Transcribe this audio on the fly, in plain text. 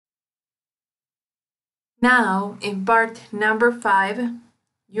Now, in part number 5,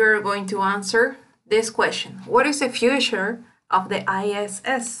 you're going to answer this question. What is the future of the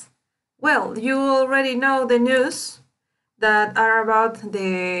ISS? Well, you already know the news that are about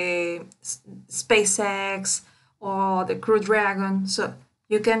the SpaceX or the Crew Dragon. So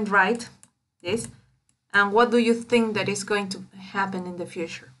you can write this. And what do you think that is going to happen in the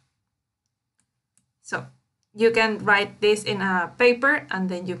future? So you can write this in a paper and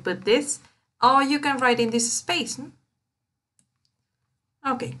then you put this, or you can write in this space.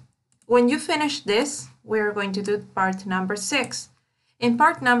 Okay, when you finish this, we're going to do part number 6. In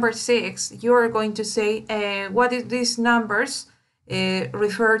part number 6, you are going to say what is these numbers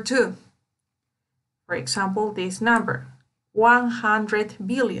refer to. For example, this number, 100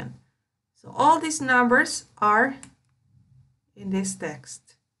 billion. So all these numbers are in this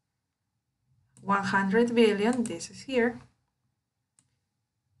text. 100 billion, this is here.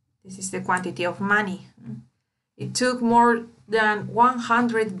 This is the quantity of money. It took more than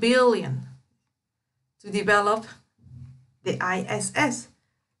 100 billion to develop the ISS,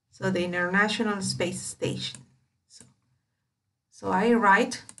 so the International Space Station. So I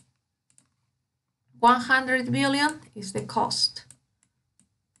write 100 billion is the cost.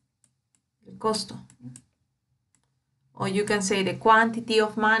 El costo. Or you can say the quantity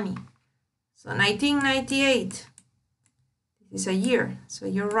of money. So 1998, this is a year. So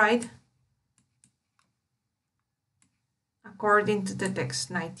you write according to the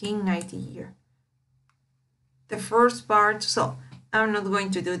text, 1990 year. The first part, so I'm not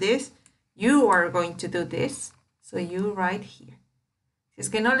going to do this. You are going to do this. So you write here. Si es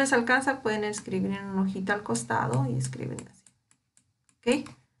que no les alcanza, pueden escribir en una hojita al costado y escriben así. Okay?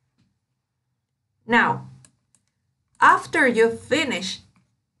 Now, after you finish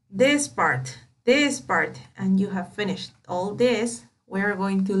this part, and you have finished all this, we are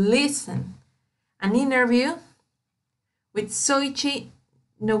going to listen an interview with Soichi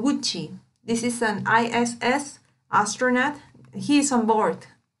Noguchi. This is an ISS astronaut. He is on board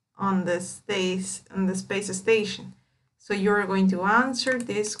on the space station. So you're going to answer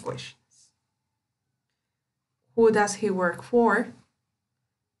these questions. Who does he work for?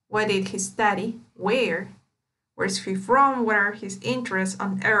 What did he study? Where? Where's he from? What are his interests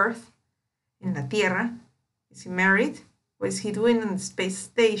on Earth? In la Tierra? Is he married? What is he doing on the space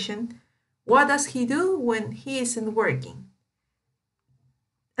station? What does he do when he isn't working?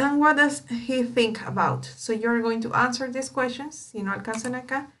 And what does he think about? So you're going to answer these questions, si no alcanzan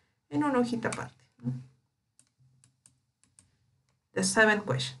acá, en una hojita aparte. The 7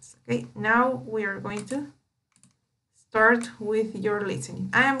 questions. Okay, now we are going to start with your listening.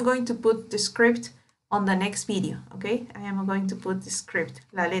 I am going to put the script on the next video, okay? I am going to put the script,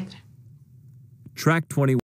 la letra. Track 21.